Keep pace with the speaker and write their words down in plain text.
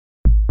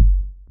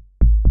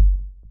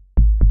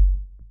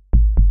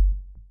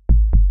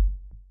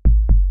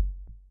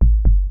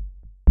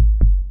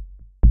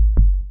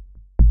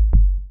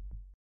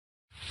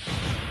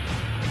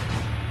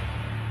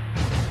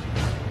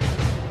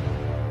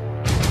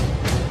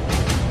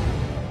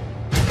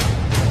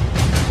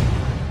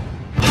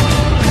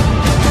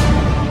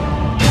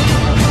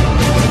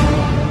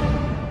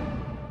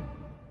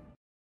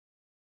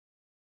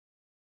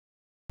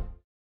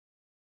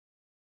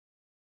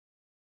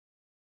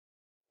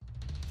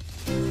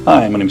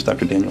Hi, my name is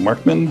Dr. Daniel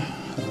Markmann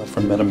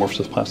from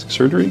Metamorphosis Plastic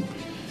Surgery.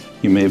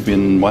 You may have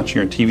been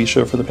watching our TV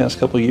show for the past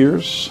couple of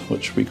years,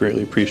 which we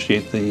greatly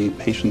appreciate the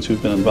patients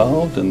who've been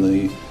involved and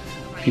the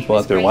people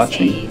out there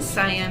watching.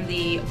 I am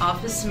the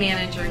office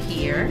manager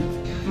here.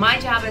 My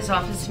job as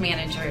office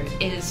manager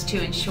is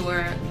to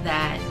ensure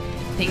that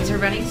things are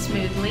running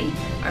smoothly.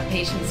 Our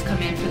patients come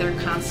in for their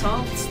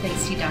consults, they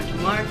see Dr.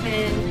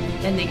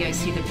 Markmann, then they go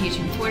see the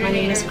patient coordinator. My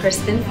name is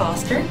Kristen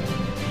Foster.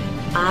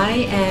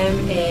 I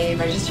am a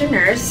registered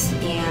nurse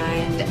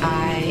and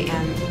I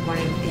am one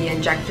of the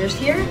injectors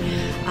here.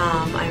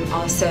 I'm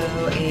also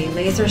a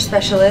laser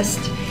specialist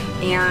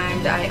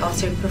and I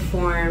also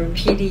perform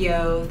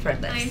PDO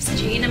threadlifts. I'm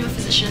Sajine. I'm a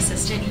physician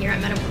assistant here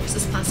at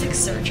Metamorphosis Plastic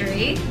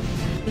Surgery.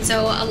 And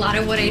so a lot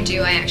of what I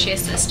do, I actually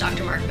assist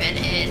Dr. Markmann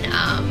in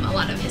a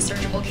lot of his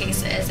surgical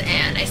cases,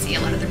 and I see a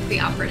lot of the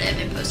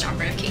preoperative and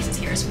postoperative cases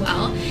here as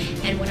well.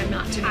 And when I'm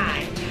not doing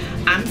Hi,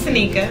 I'm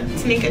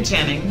Tanika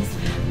Jennings.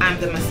 I'm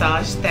the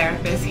massage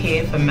therapist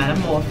here for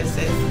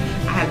Metamorphosis.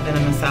 I have been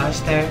a massage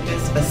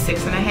therapist for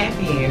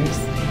 6.5 years,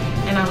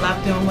 and I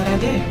love doing what I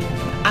do.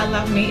 I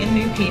love meeting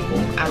new people.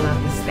 I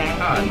love the staff.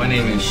 Hi, my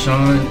name is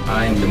Sean.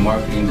 I am the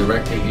marketing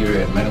director here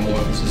at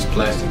Metamorphosis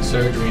Plastic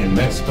Surgery in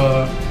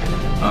Medspa.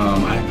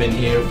 I've been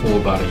here for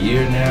about a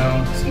year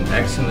now. It's an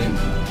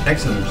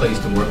excellent place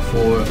to work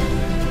for.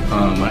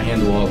 I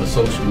handle all the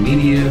social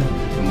media.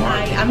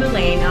 Hi, I'm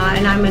Elena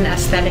and I'm an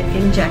aesthetic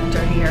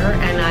injector here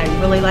and I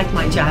really like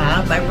my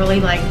job. I really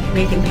like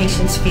making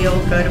patients feel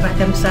good about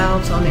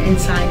themselves on the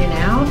inside and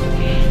out.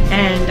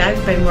 And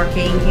I've been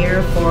working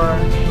here for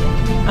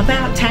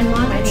about 10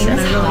 months. My name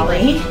is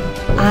Holly.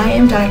 I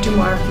am Dr.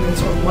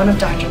 Markmann's or one of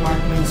Dr.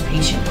 Markmann's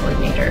patient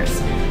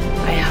coordinators.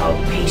 I help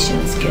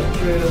patients get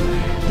through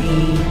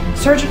the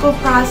surgical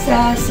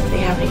process. If they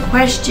have any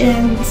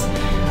questions,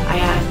 I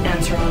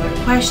answer all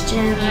their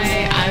questions.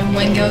 Hi, I'm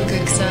Wengo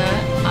Guksa.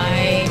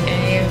 I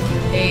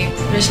am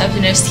a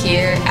receptionist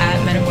here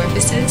at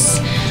Metamorphosis.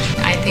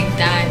 I think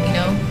that, you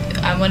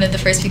know, I'm one of the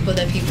first people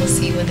that people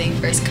see when they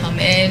first come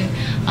in.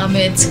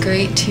 It's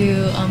great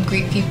to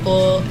greet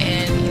people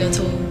and, you know,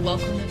 to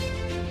welcome them.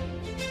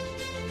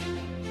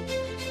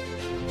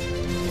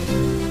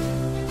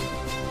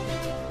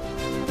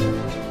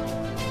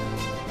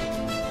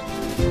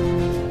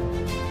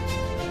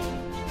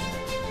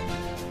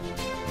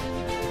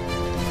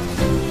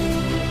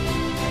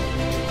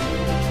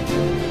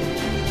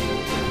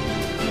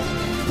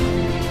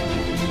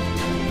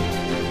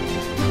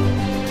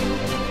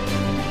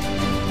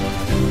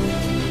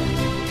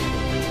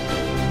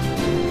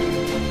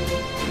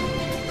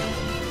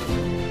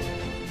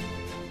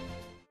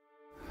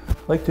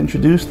 I'd like to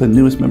introduce the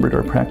newest member to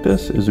our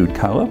practice, is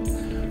Utkala.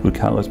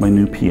 Utkala is my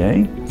new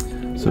PA.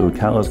 So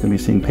Utkala is going to be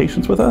seeing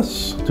patients with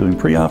us, doing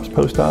pre-ops,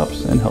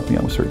 post-ops, and helping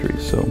out with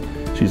surgeries. So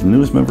she's the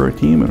newest member of our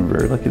team and we're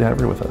very lucky to have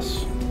her with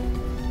us.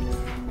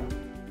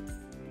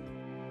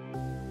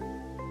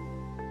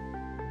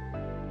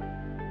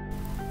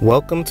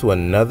 Welcome to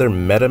another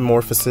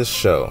Metamorphosis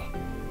show.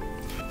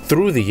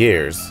 Through the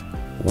years,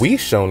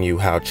 we've shown you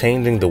how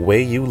changing the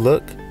way you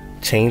look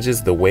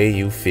changes the way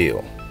you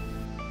feel.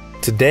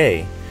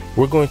 Today,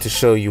 we're going to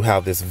show you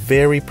how this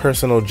very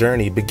personal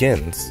journey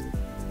begins.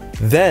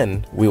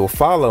 Then, we will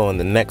follow in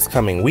the next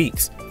coming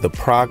weeks the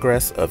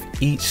progress of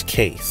each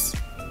case.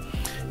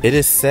 It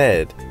is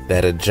said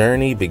that a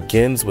journey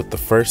begins with the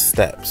first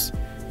steps,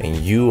 and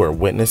you are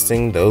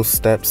witnessing those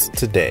steps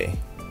today.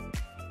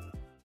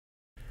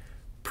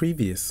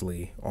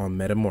 Previously on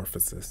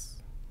Metamorphosis.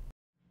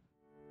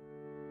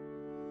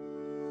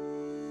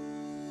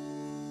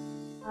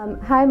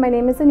 Hi, my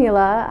name is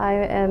Anila. I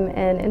am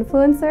an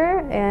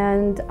influencer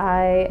and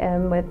I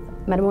am with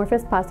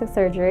Metamorphosis Plastic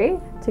Surgery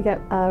to get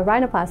a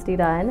rhinoplasty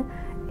done,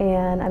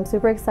 and I'm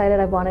super excited.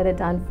 I've wanted it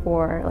done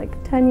for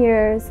like 10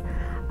 years.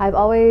 I've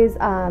always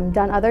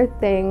done other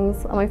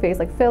things on my face,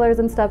 like fillers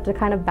and stuff, to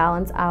kind of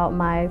balance out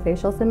my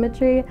facial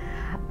symmetry.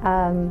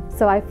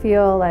 So I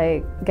feel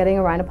like getting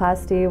a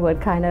rhinoplasty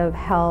would kind of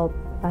help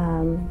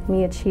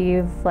me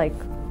achieve like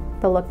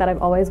the look that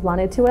I've always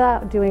wanted to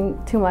without doing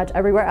too much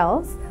everywhere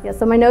else. Yeah,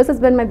 so my nose has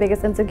been my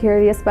biggest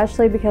insecurity,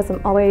 especially because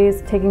I'm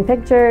always taking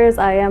pictures.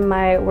 I am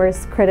my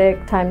worst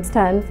critic times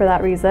 10 for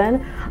that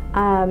reason.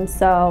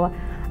 So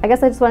I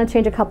guess I just want to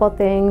change a couple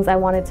things. I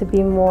want it to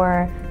be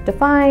more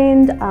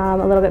defined, a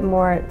little bit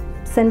more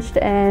cinched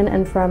in,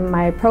 and from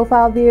my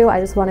profile view, I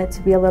just want it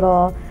to be a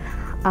little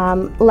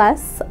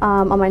less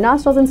on my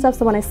nostrils and stuff,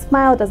 so when I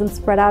smile it doesn't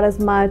spread out as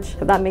much,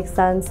 if that makes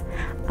sense,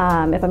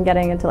 if I'm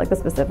getting into like the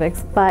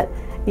specifics. But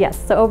yes,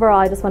 so overall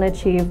I just want to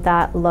achieve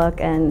that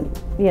look and,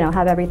 you know,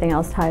 have everything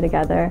else tie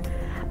together.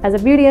 As a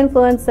beauty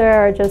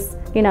influencer, or just,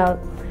 you know,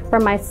 for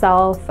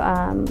myself,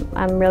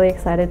 I'm really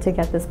excited to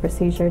get this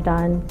procedure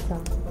done.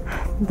 So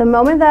the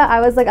moment that I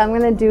was like, I'm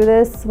gonna do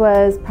this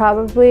was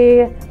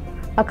probably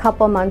a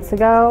couple months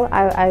ago.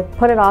 I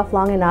put it off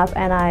long enough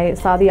and I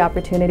saw the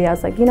opportunity. I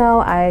was like, you know,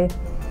 I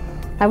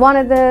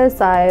wanted this,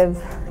 I've,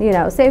 you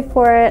know, saved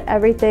for it,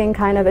 everything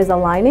kind of is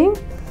aligning.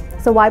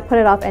 So why put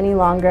it off any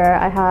longer?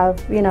 I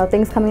have, you know,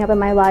 things coming up in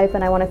my life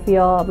and I want to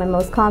feel my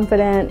most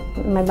confident,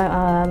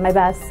 my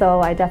best,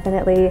 so I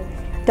definitely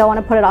don't want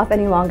to put it off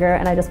any longer,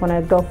 and I just want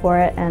to go for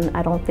it, and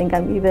I don't think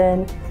I'm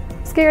even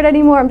scared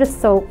anymore. I'm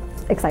just so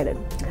excited.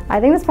 I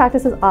think this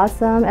practice is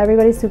awesome.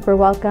 Everybody's super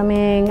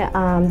welcoming.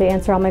 They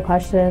answer all my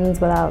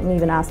questions without me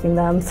even asking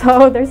them,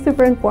 so they're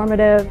super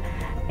informative.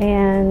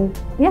 And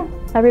yeah,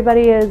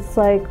 everybody is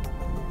like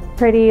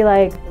pretty,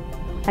 like,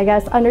 I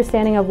guess,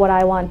 understanding of what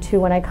I want to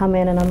when I come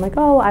in, and I'm like,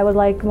 oh, I would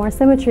like more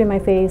symmetry in my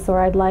face,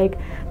 or I'd like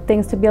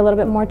things to be a little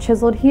bit more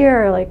chiseled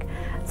here, like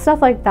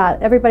stuff like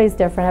that. Everybody's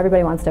different,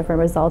 everybody wants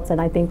different results,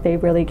 and I think they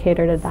really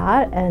cater to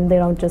that, and they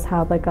don't just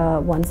have like a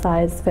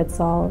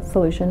one-size-fits-all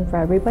solution for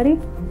everybody.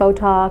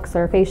 Botox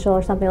or facial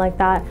or something like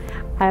that,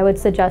 I would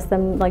suggest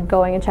them like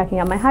going and checking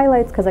out my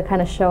highlights, because I kind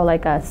of show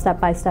like a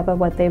step-by-step of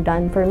what they've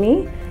done for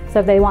me. So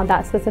if they want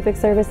that specific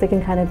service, they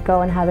can kind of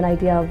go and have an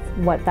idea of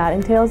what that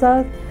entails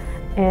of,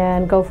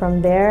 and go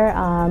from there,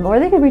 or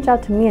they could reach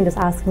out to me and just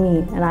ask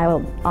me, and I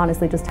will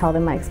honestly just tell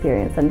them my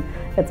experience, and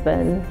it's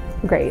been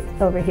great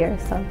over here.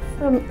 So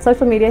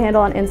social media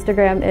handle on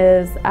Instagram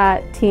is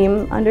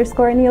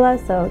 @team_Aneela,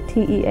 so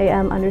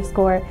TEAM_ANEELA.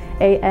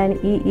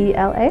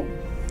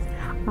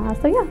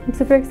 So yeah, I'm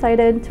super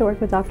excited to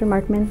work with Dr.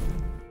 Markmann.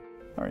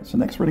 All right, so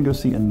next we're gonna go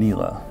see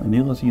Aneela.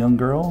 Aneela's a young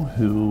girl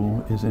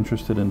who is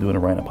interested in doing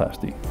a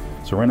rhinoplasty.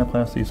 So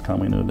rhinoplasty is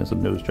commonly known as a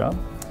nose job.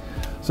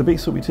 So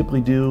basically what we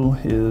typically do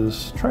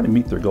is try to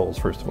meet their goals,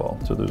 first of all.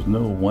 So there's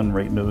no one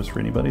right nose for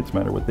anybody, it's a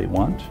matter of what they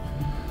want.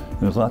 And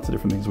there's lots of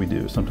different things we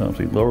do. Sometimes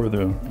we lower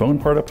the bone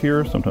part up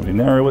here, sometimes we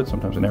narrow it,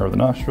 sometimes we narrow the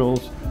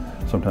nostrils,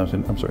 sometimes we,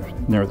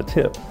 narrow the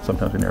tip,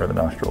 sometimes we narrow the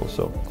nostrils.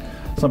 So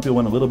some people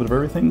want a little bit of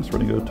everything, so we're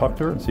gonna go talk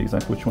to her and see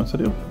exactly what she wants to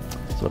do.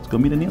 So let's go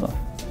meet Aneela.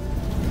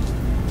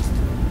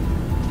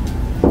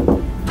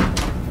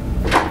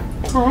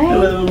 Hi.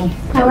 Hello.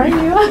 How are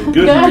you?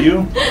 Good, how are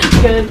you?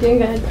 Good, doing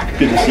good.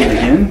 Good to see you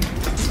again.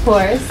 Of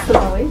course, as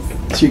always.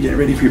 So you're getting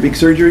ready for your big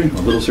surgery,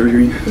 a little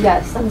surgery?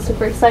 Yes, I'm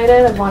super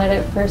excited. I've wanted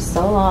it for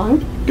so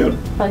long. Good.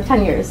 For like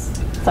 10 years.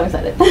 So I'm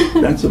excited.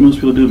 That's what most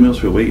people do. Most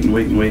people wait and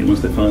wait and wait, and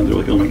once they find it, they're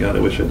like, oh my god, I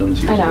wish I'd done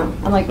this years ago. I know.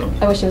 I'm like, so.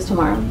 I wish it was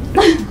tomorrow.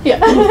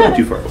 Yeah. Well, it's not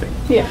too far away.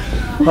 Yeah.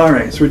 All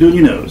right, so we're doing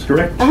your nose,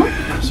 correct?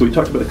 Uh-huh. So we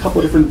talked about a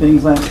couple of different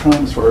things last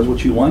time as far as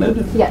what you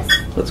wanted. Yes.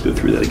 Let's go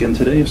through that again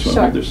today. So sure.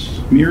 I'll have this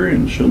mirror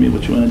and show me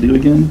what you want to do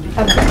again.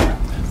 Okay.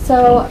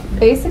 So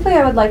basically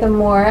I would like a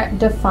more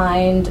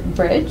defined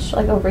bridge,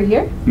 like over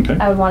here. Okay.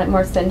 I would want it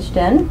more cinched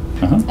in.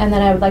 Uh-huh. And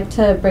then I would like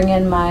to bring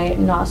in my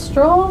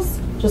nostrils,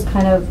 just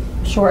kind of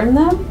shorten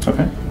them.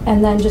 Okay.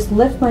 And then just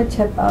lift my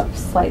tip up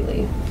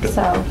slightly. Good.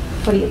 So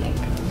what do you think?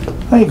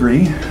 I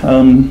agree.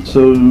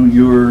 So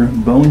your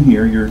bone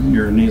here, your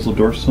nasal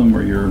dorsum,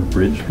 or your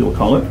bridge, people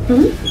call it.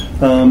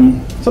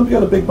 Mm-hmm. Some people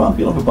got a big bump.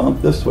 You don't have a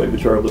bump this way,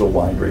 but you're a little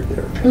wide right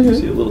there. Mm-hmm. You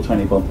see a little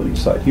tiny bump on each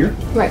side here.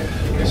 Right.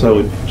 So I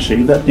would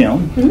shave that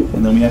down, mm-hmm.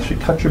 and then we actually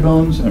cut your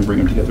bones and bring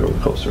them together a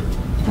little closer.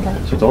 Okay.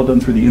 So it's all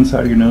done through the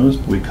inside of your nose.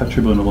 We cut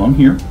your bone along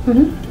here.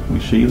 Mm-hmm. We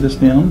shave this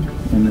down,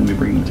 and then we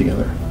bring them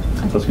together.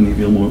 Okay. So it's going to give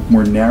you a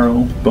more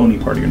narrow, bony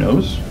part of your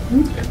nose.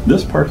 Mm-hmm.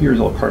 This part here is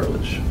all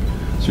cartilage.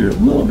 So you're a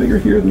little bigger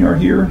here than you are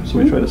here, so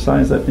we try to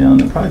size that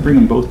down and probably bring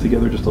them both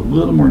together just a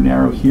little more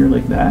narrow here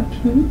like that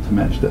to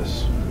match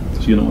this.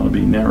 So you don't want to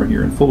be narrow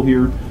here and full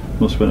here.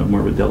 Most people have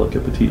more of a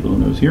delicate, petite little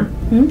nose here.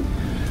 And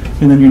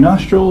then your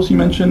nostrils, you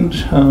mentioned.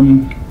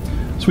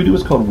 So we do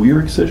what's called weir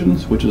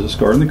excisions, which is a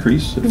scar in the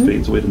crease. It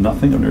fades away to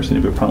nothing. I've never seen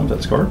anybody have a problem with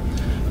that scar.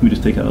 We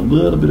just take out a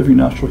little bit of your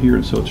nostril here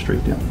and sew it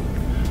straight down.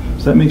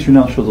 So that makes your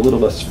nostrils a little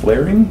less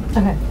flaring,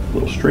 a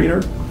little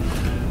straighter.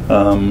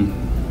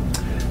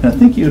 And I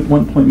think you at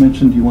one point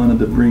mentioned you wanted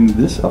to bring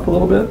this up a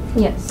little bit.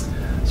 Yes.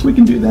 So we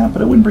can do that,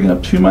 but I wouldn't bring it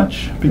up too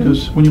much,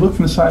 because when you look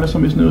from the side of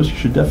somebody's nose, you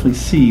should definitely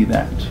see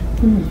that.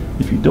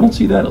 If you don't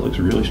see that, it looks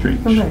really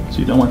strange. Okay. So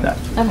you don't want that.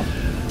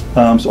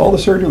 Okay. So all the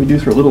surgery we do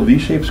through a little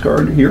V-shaped scar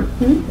under here.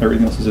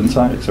 Everything else is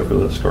inside except for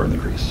the scar in the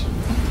crease.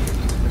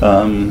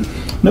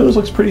 Nose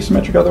looks pretty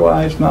symmetric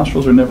otherwise.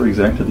 Nostrils are never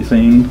exactly the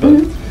same,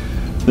 but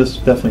this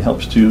definitely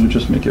helps to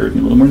just make everything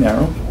a little more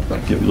narrow,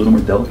 give you a little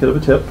more delicate of a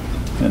tip,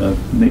 and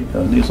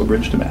a nasal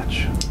bridge to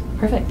match.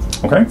 Perfect.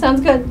 Okay? Sounds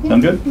good. Yeah.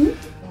 Sound good?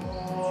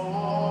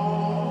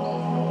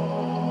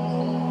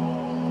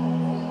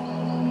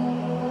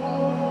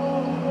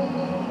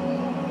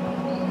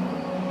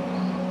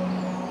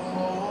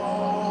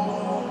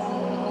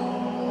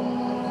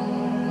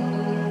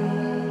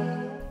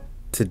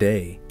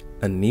 Today,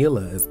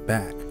 Aneela is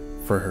back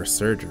for her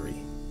surgery.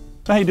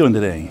 So how you doing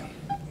today?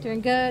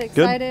 Doing good,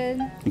 excited.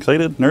 Good?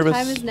 Excited? Nervous?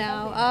 Time is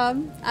now.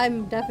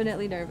 I'm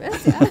definitely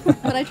nervous, yeah,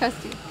 but I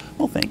trust you.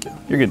 Well, thank you.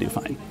 You're going to do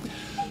fine.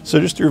 So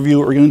just to review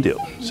what we're going to do.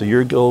 So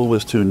your goal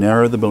was to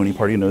narrow the bony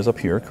part of your nose up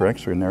here,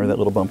 correct? So we're going to narrow that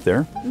little bump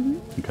there.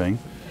 Okay.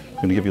 We're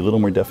going to give you a little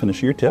more definition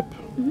of your tip.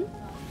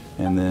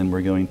 And then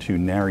we're going to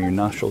narrow your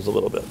nostrils a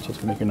little bit. So it's going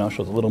to make your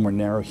nostrils a little more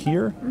narrow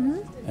here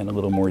and a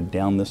little more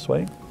down this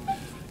way.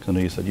 Because I know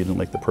you said you didn't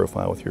like the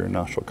profile with your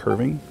nostril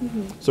curving.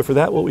 So for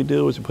that, what we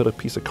do is we put a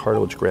piece of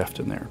cartilage graft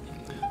in there.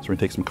 we're going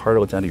to take some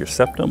cartilage out of your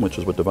septum, which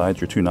is what divides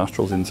your two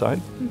nostrils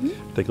inside.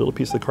 Take a little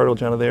piece of the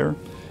cartilage out of there,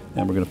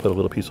 and we're going to put a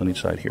little piece on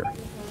each side here.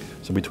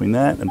 So between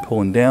that and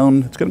pulling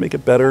down, it's going to make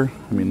it better.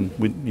 I mean,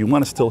 you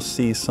want to still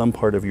see some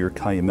part of your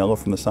columella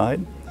from the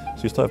side,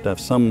 so you still have to have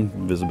some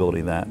visibility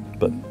of that,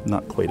 but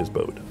not quite as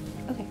bowed.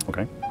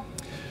 Okay.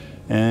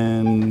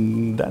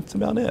 And that's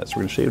about it. So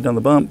we're going to shave down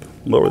the bump,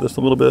 lower this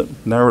a little bit,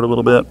 narrow it a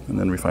little bit, and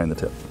then refine the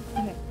tip.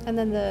 Okay. And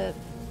then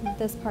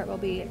this part will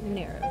be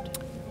narrowed.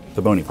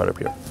 The bony part up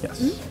here,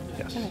 yes.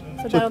 Yes. Okay.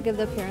 So that'll give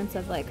the appearance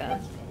of like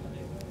a...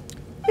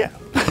 Yeah.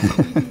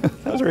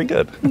 That was very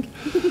good.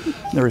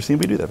 Never seen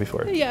me do that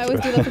before. Yeah, I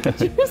always do that for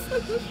pictures.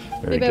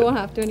 Maybe I won't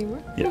have to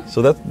anymore. Yeah,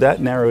 so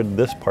that narrowed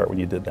this part when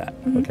you did that.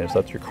 Okay, so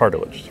that's your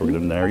cartilage. So we're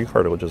going to narrow your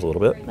cartilages a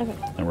little bit. Okay.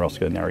 And we're also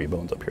going to narrow your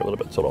bones up here a little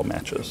bit so it all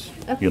matches.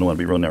 Okay. You don't want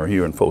to be real narrow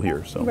here and full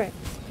here. So right.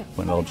 Okay.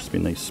 When it'll just be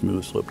a nice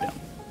smooth slope down.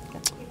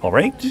 Okay. All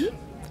right.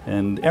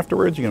 And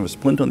afterwards, you're going to have a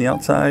splint on the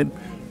outside. You're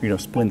going to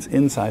have splints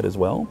inside as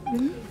well.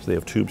 So they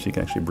have tubes so you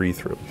can actually breathe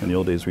through. In the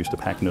old days, we used to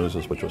pack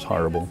noses, which was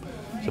horrible.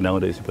 So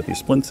nowadays, you put these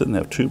splints in and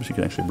have tubes so you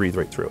can actually breathe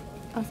right through it.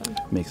 Awesome.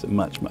 Makes it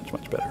much, much,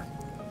 much better.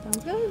 Sounds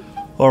good.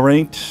 All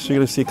right, so you're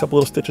going to see a couple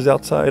little stitches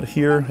outside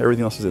here.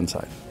 Everything else is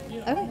inside.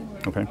 Okay.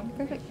 Okay.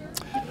 Perfect.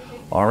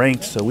 All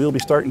right, so we'll be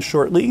starting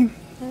shortly.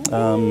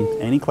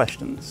 Any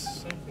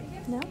questions?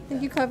 No, I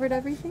think you covered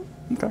everything.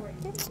 Okay.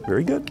 Yeah.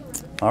 Very good.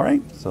 All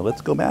right, so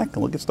let's go back and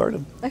we'll get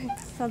started. Okay,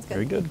 sounds good.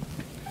 Very good.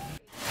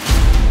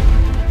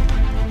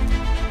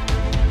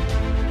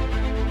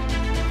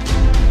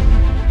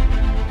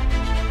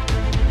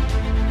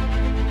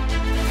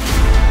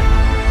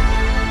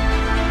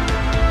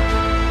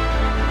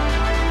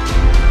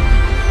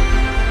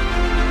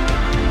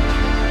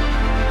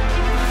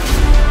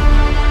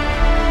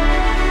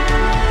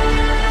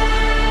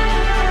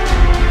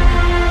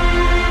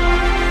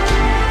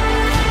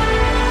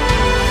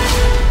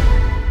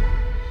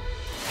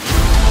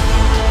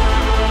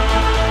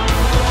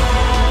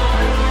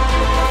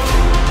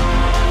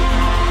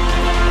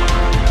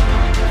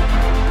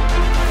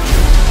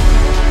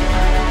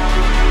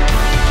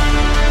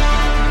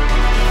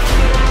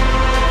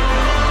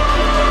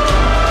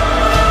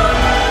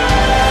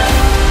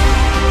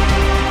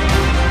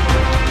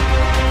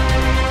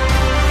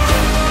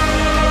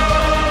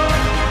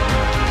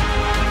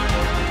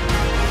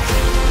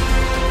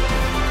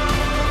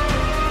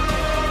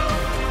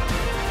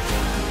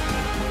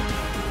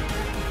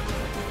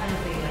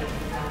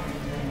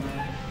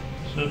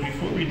 So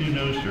before we do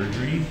nose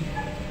surgery,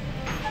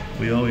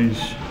 we always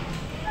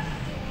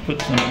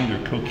put some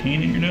either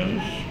cocaine in your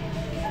nose,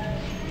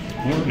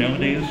 or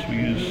nowadays we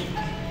use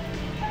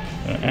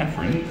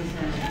Afrin,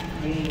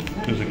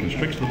 because it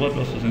constricts the blood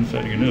vessels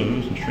inside of your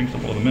nose and shrinks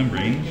up all the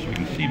membranes so you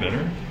can see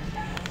better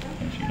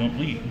and so you don't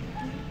bleed.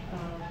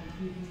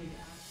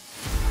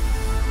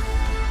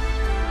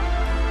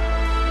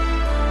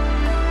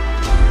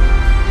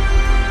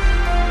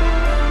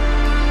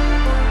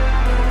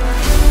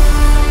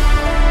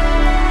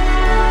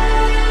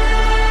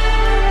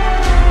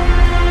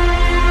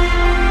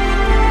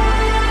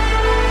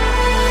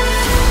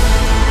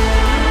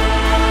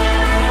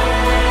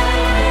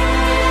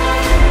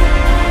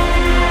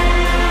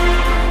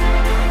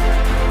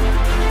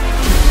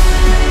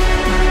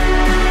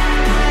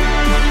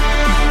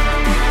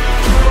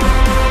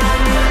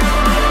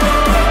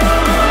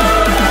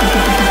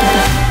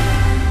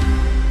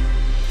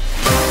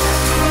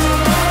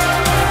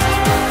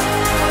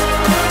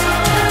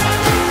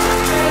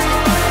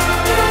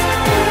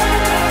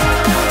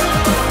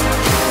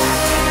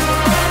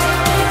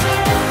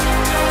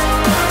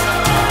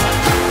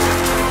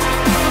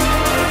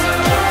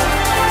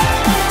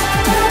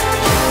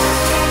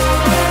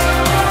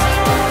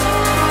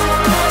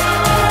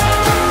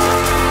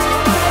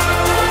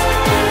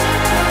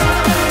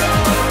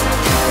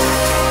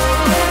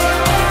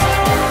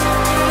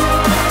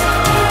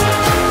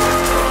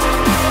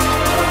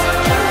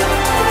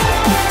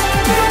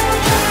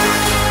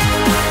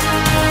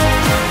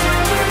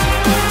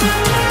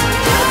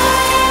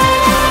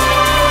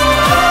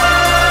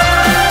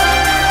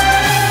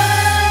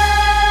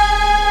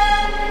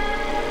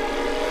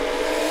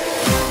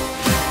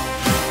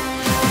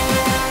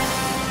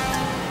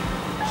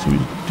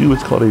 Do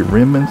what's called a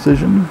rim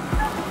incision. A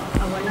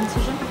what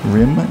incision?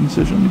 Rim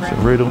incision. So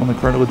right along the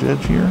cartilage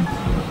edge here.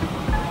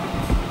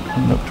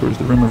 And up towards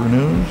the rim of her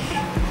nose.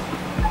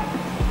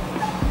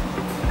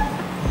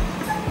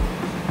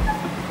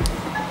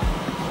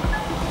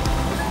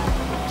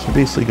 So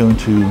basically going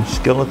to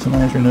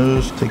skeletonize your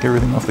nose, take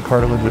everything off the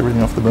cartilage,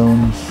 everything off the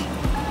bones.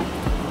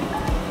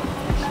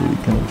 So you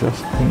can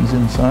adjust things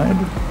inside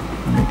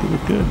and make it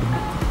look good.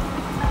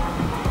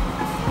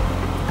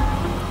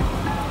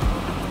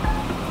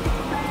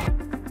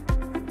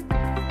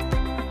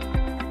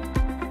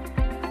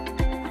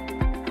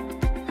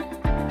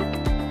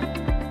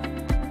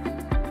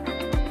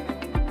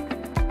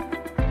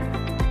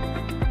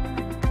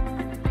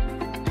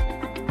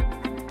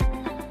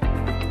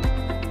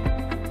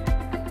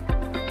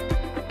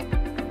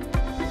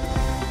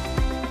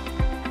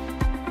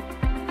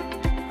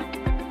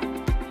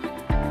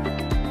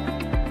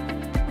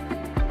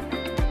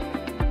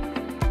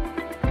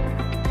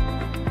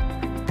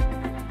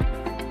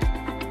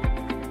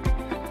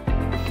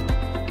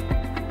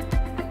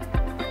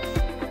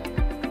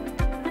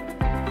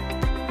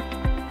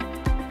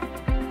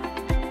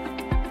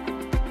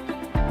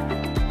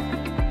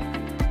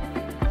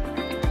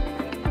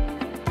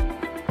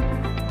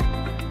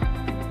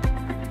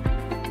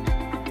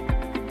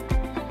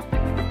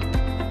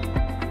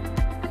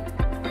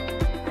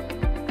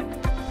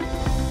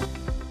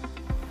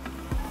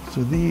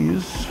 So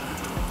these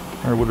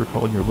are what are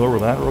called your lower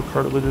lateral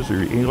cartilages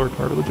or your alar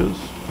cartilages.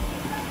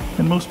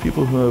 And most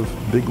people who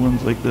have big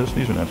ones like this,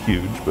 these are not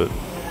huge, but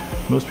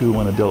most people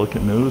want a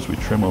delicate nose. We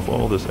trim off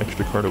all this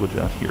extra cartilage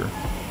out here.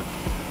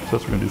 So that's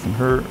what we're going to do from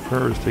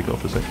her is take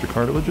off this extra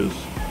cartilages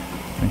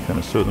and kind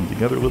of sew them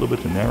together a little bit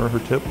to narrow her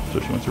tip.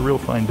 So she wants a real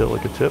fine,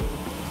 delicate tip.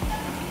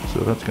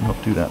 So that's going to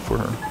help do that for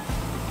her.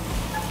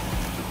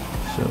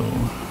 So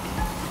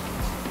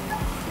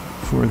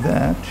for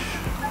that,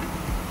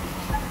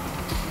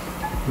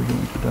 we're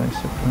going to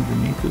dissect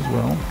underneath as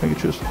well. Can you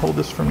just hold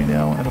this for me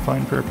now and a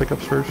fine pair of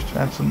pickups first,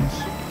 Adsons?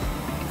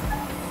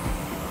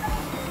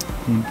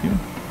 Thank you.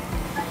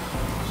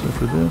 So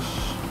for this,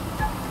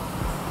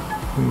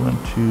 we want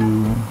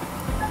to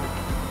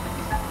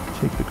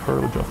take the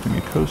cartilage off the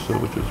mucosa,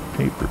 which is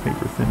paper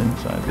thin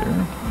inside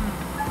there.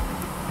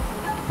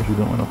 Because we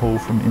don't want a hole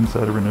from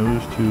inside of her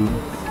nose to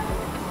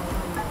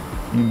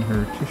in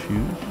her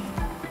tissues.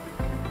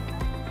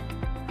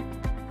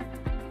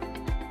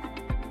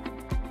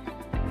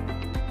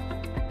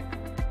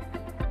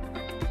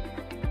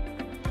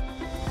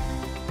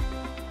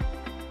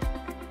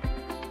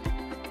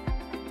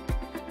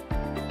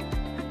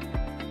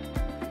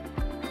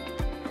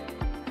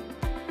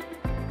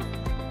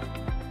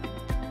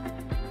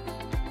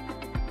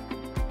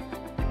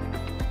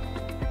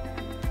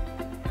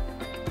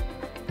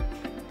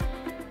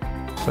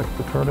 Dissect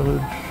the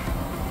cartilage,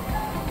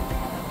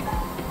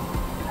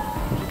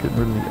 just getting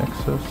rid of the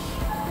excess.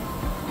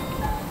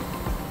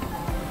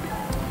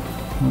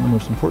 One of the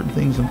most important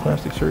things in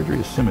plastic surgery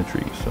is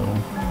symmetry, so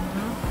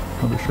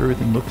I'll make sure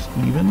everything looks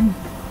even.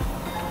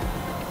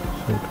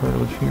 So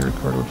cartilage here,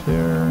 cartilage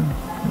there.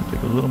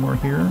 Take a little more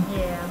here.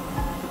 Yeah,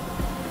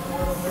 a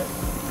little bit.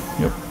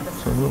 Yep,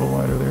 it's a little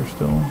wider there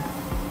still.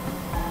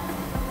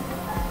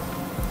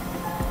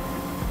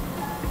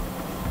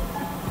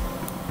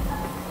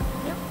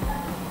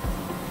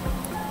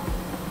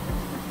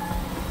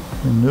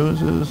 And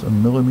noses, a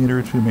millimeter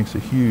or two makes a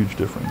huge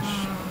difference.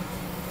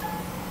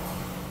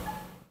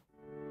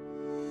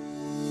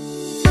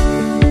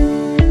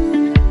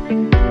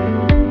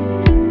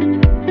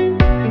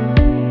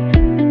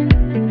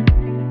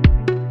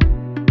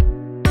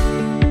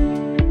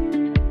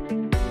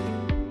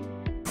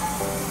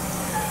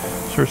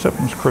 So her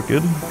septum's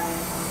crooked.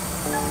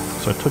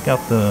 So I took out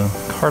the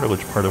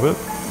cartilage part of it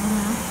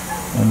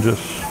and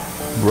just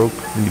broke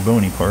the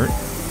bony part.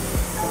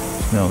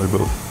 So now they're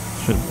both.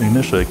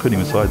 Initially I couldn't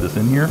even slide this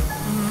in here,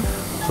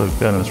 so I've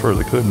got it as far as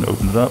I could and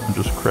opened it up and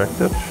just cracked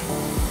it.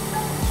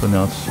 So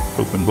now it's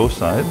open both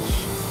sides,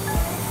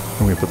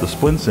 and we put the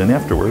splints in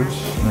afterwards,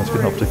 and that's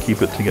going to help to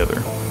keep it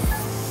together.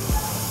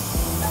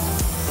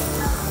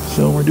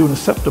 So we're doing a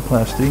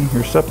septoplasty.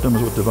 Your septum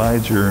is what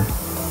divides your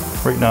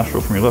right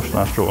nostril from your left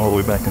nostril all the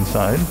way back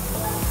inside.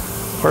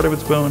 Part of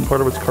it's bone, part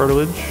of it's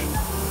cartilage.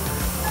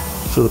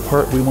 So the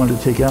part we wanted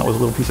to take out was a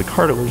little piece of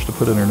cartilage to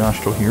put in her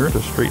nostril here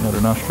to straighten out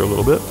her nostril a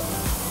little bit.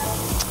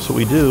 So what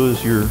we do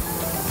is your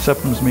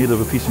septum is made of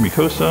a piece of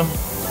mucosa,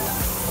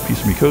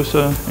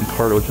 and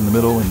cartilage in the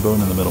middle and bone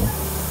in the middle.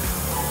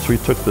 So we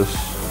took the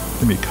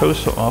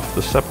mucosa off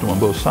the septum on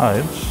both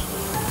sides.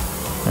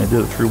 And I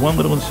did it through one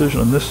little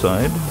incision on this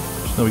side.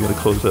 So now we got to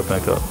close that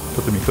back up,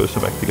 put the mucosa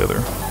back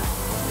together.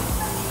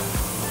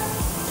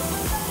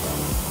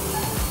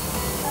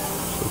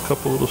 So a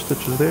couple little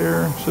stitches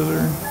there,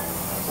 scissor,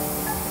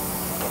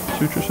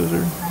 suture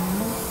scissor.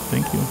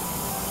 Thank you.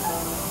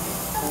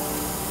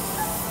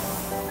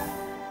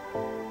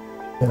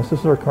 Yes,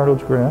 this is our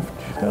cartilage graft.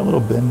 It's got a little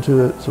bend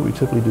to it, so what we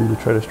typically do to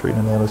try to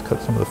straighten it out is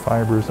cut some of the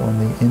fibers on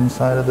the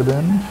inside of the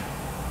bend.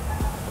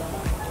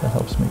 That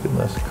helps make it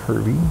less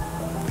curvy.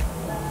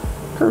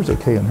 Curve's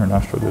okay in her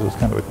nostril because it's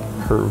kind of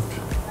a curved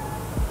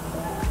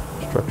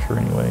structure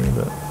anyway,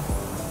 but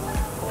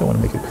don't want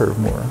to make it curve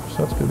more.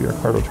 So that's going to be our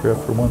cartilage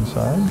graft for one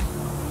side.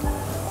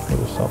 A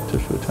little soft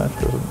tissue attached,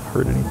 doesn't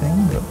hurt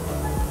anything. But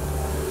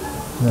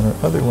and then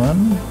our other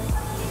one.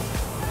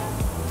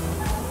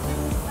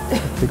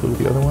 Take a look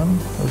at the other one.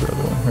 Where's our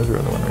other one? Here's our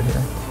other one right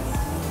here.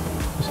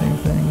 The same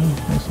thing.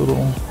 Nice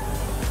little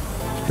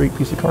straight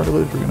piece of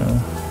cartilage we're going to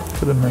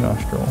put in her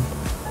nostril.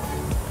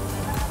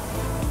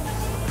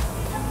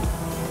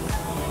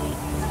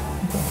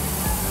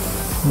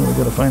 Now we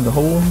got to find the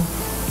hole.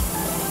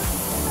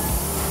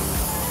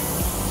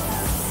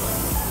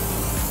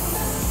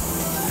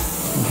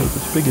 I hope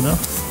it's big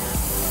enough.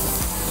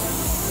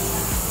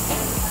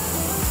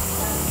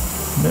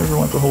 Never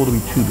want the hole to be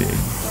too big.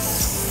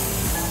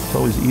 It's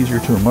always easier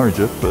to enlarge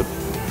it, but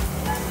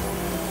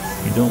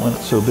you don't want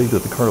it so big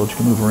that the cartilage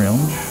can move around.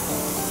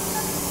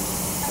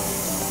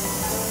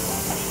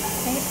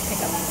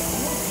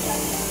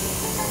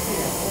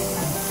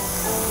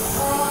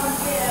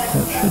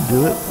 That should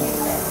do it.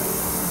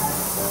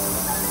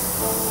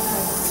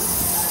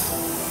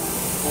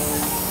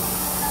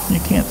 You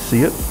can't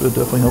see it, but it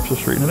definitely helps us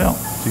straighten it out.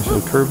 See how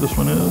curved this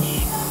one is?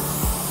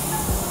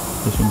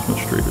 This one's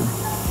much straighter.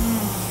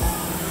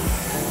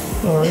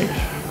 All right,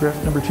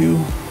 graft number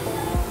 2.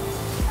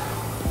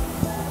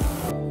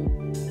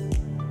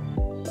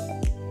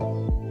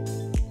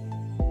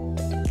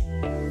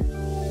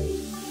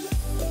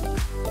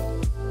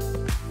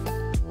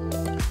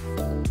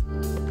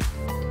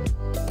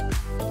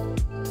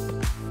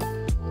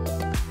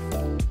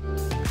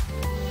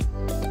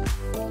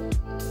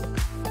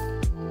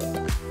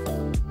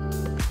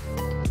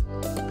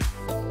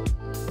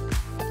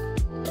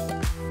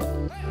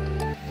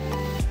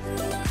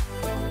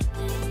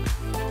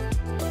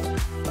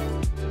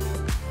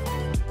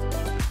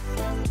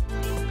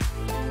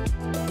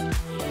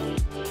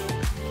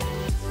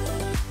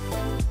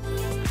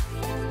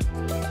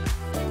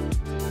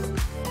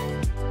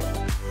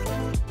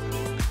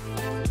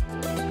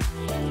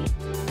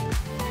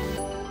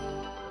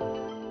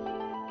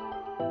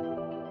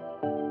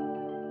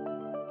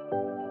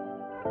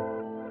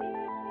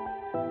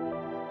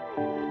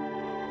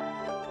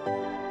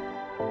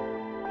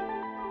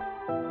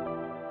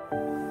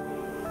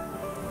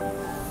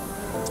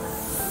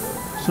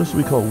 So this is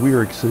what we call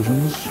weir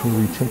excisions, where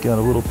we take out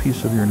a little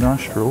piece of your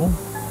nostril.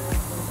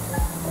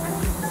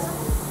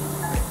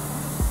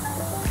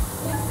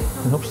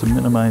 It helps to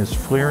minimize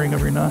flaring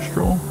of your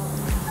nostril.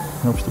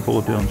 It helps to pull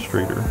it down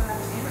straighter,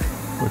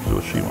 which is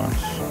what she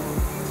wants.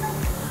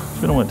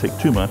 So we don't want to take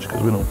too much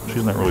because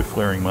she's not really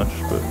flaring much,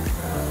 but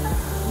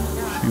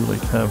she would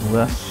like to have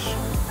less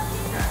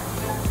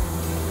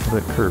of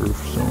that curve.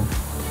 So,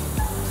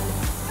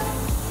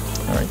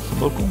 all right, so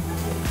local.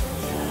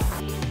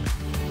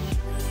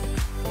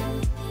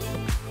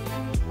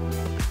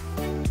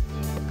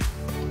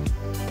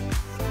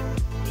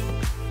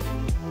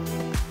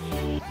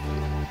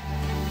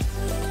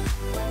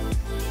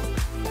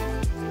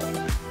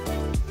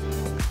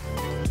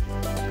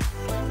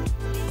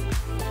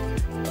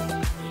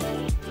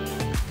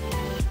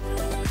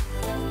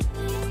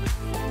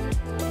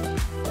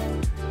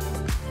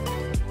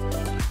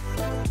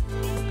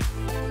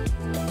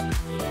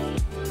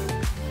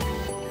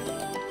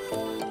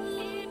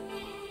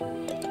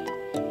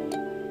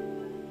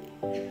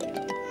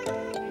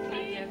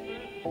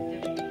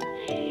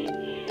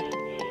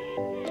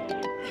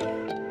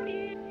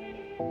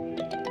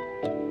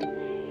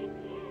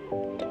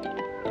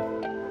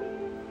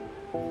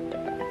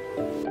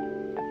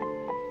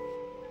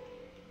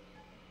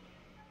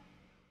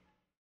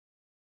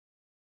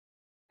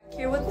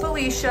 Here with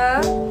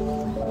Felicia.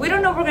 We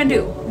don't know what we're gonna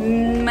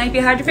do. Might be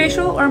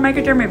hydrofacial or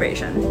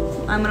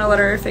microdermabrasion. I'm gonna let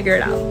her figure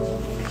it out.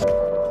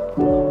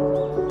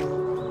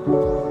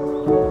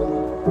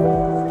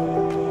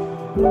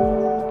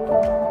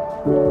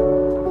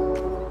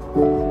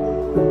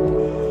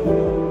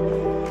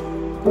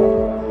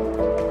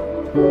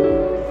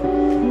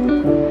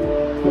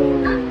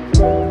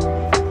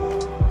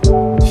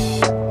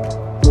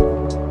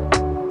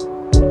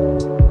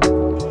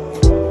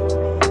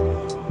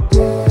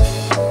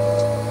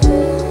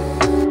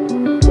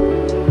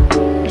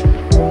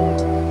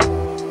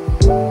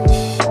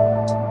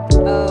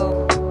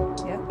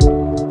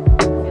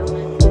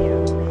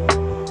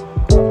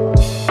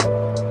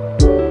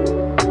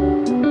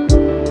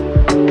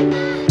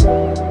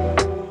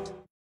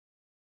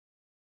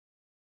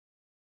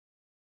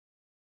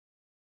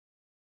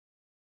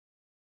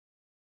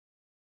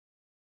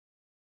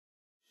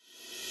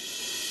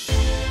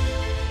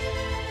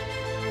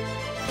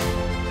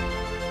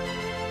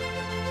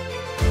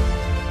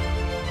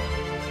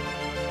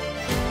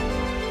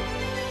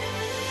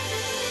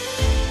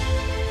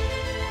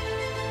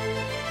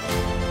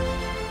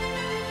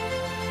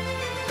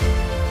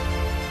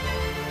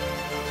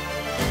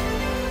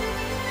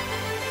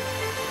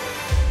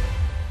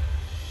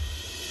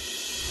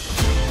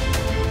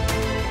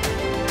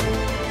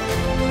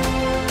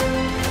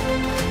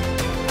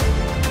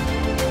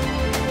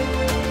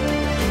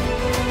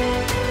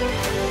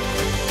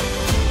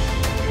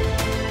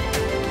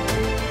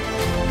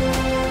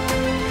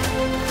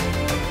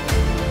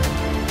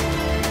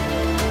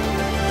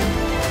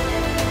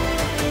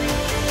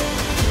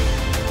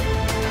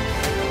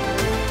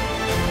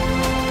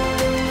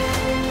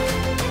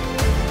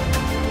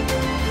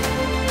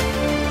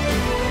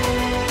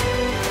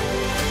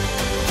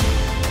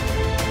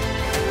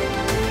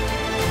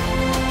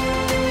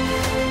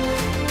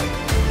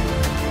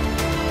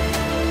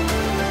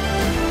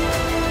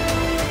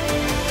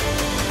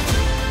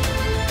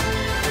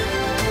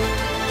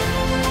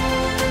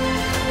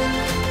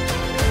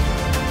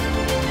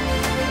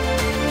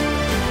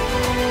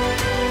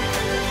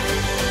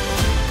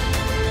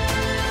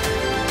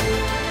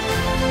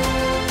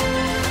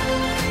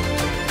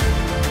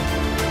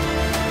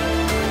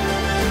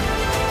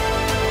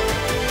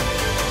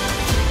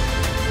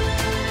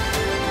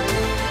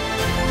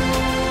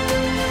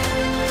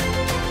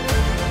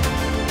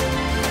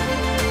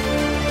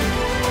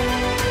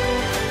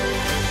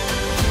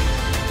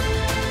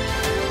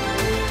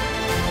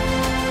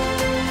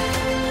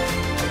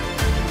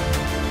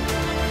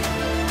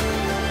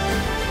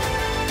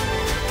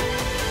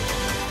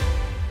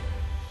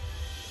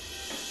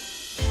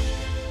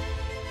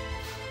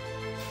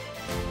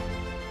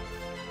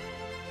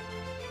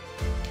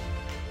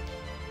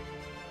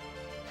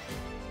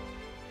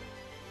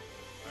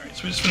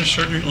 So we just finished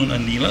surgery on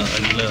Anila.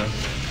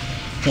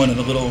 Anila wanted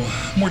a little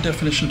more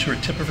definition to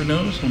her tip of her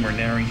nose, a little more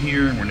narrowing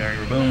here, more narrowing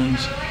her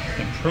bones,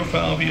 and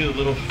profile view, a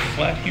little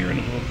flat here and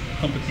a little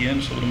hump at the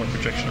end, so a little more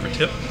projection of her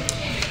tip.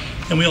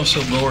 And we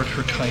also lowered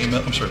her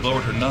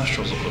lowered her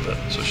nostrils a little bit.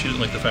 So she didn't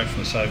like the fact from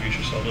the side view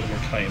she saw a little more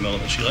Cayamel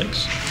that she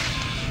likes.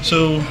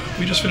 So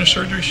we just finished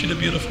surgery. She did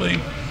beautifully.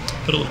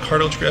 Put a little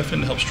cartilage graft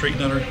in to help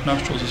straighten out her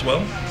nostrils as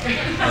well.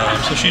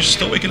 So she's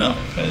still waking up,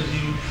 as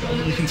you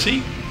probably can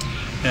see.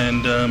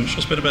 And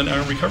she'll spend about an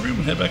hour in recovery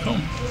and head back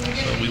home.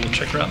 So we will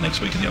check her out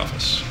next week in the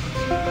office.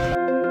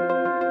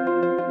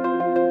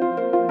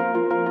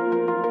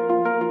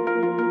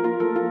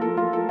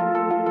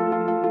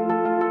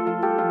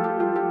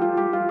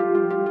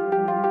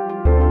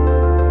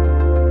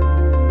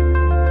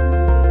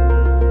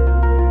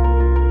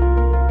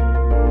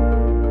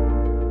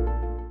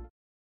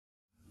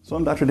 So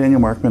I'm Dr. Daniel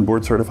Markmann,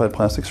 board certified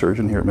plastic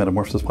surgeon here at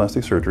Metamorphosis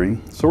Plastic Surgery.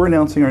 So we're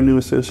announcing our new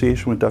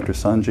association with Dr.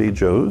 Sanjay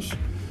Jose,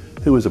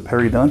 who is a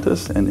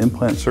periodontist and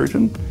implant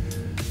surgeon.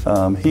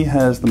 He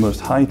has the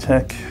most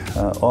high-tech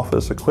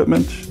office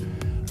equipment,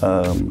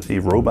 a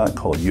robot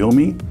called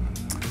Yomi,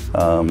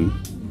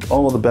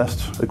 all of the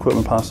best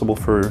equipment possible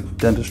for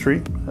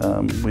dentistry.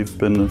 We've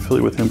been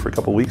affiliated with him for a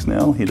couple weeks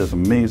now. He does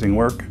amazing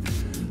work.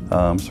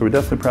 So we're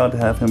definitely proud to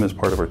have him as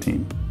part of our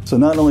team. So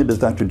not only does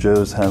Dr.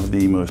 Jose have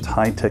the most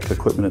high-tech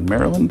equipment in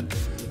Maryland,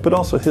 but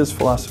also his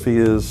philosophy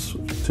is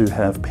to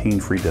have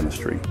pain-free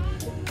dentistry.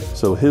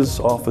 So his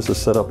office is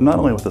set up not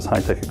only with this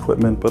high-tech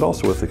equipment, but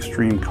also with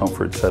extreme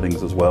comfort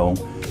settings as well.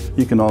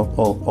 You can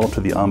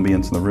alter the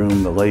ambience in the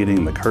room, the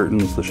lighting, the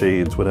curtains, the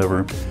shades,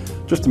 whatever,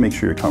 just to make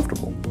sure you're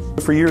comfortable.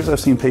 For years, I've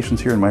seen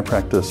patients here in my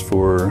practice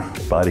for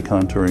body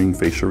contouring,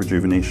 facial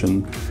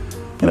rejuvenation,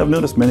 and I've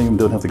noticed many of them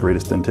don't have the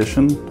greatest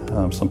dentition.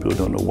 Some people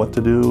don't know what to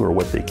do or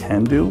what they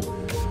can do.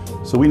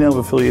 So we now have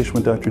affiliation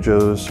with Dr.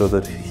 Jose so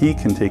that he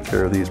can take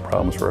care of these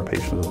problems for our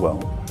patients as well.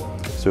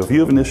 So if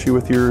you have an issue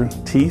with your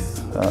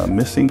teeth,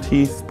 missing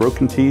teeth,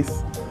 broken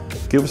teeth,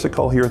 give us a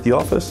call here at the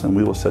office and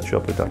we will set you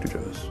up with Dr.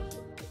 Jose.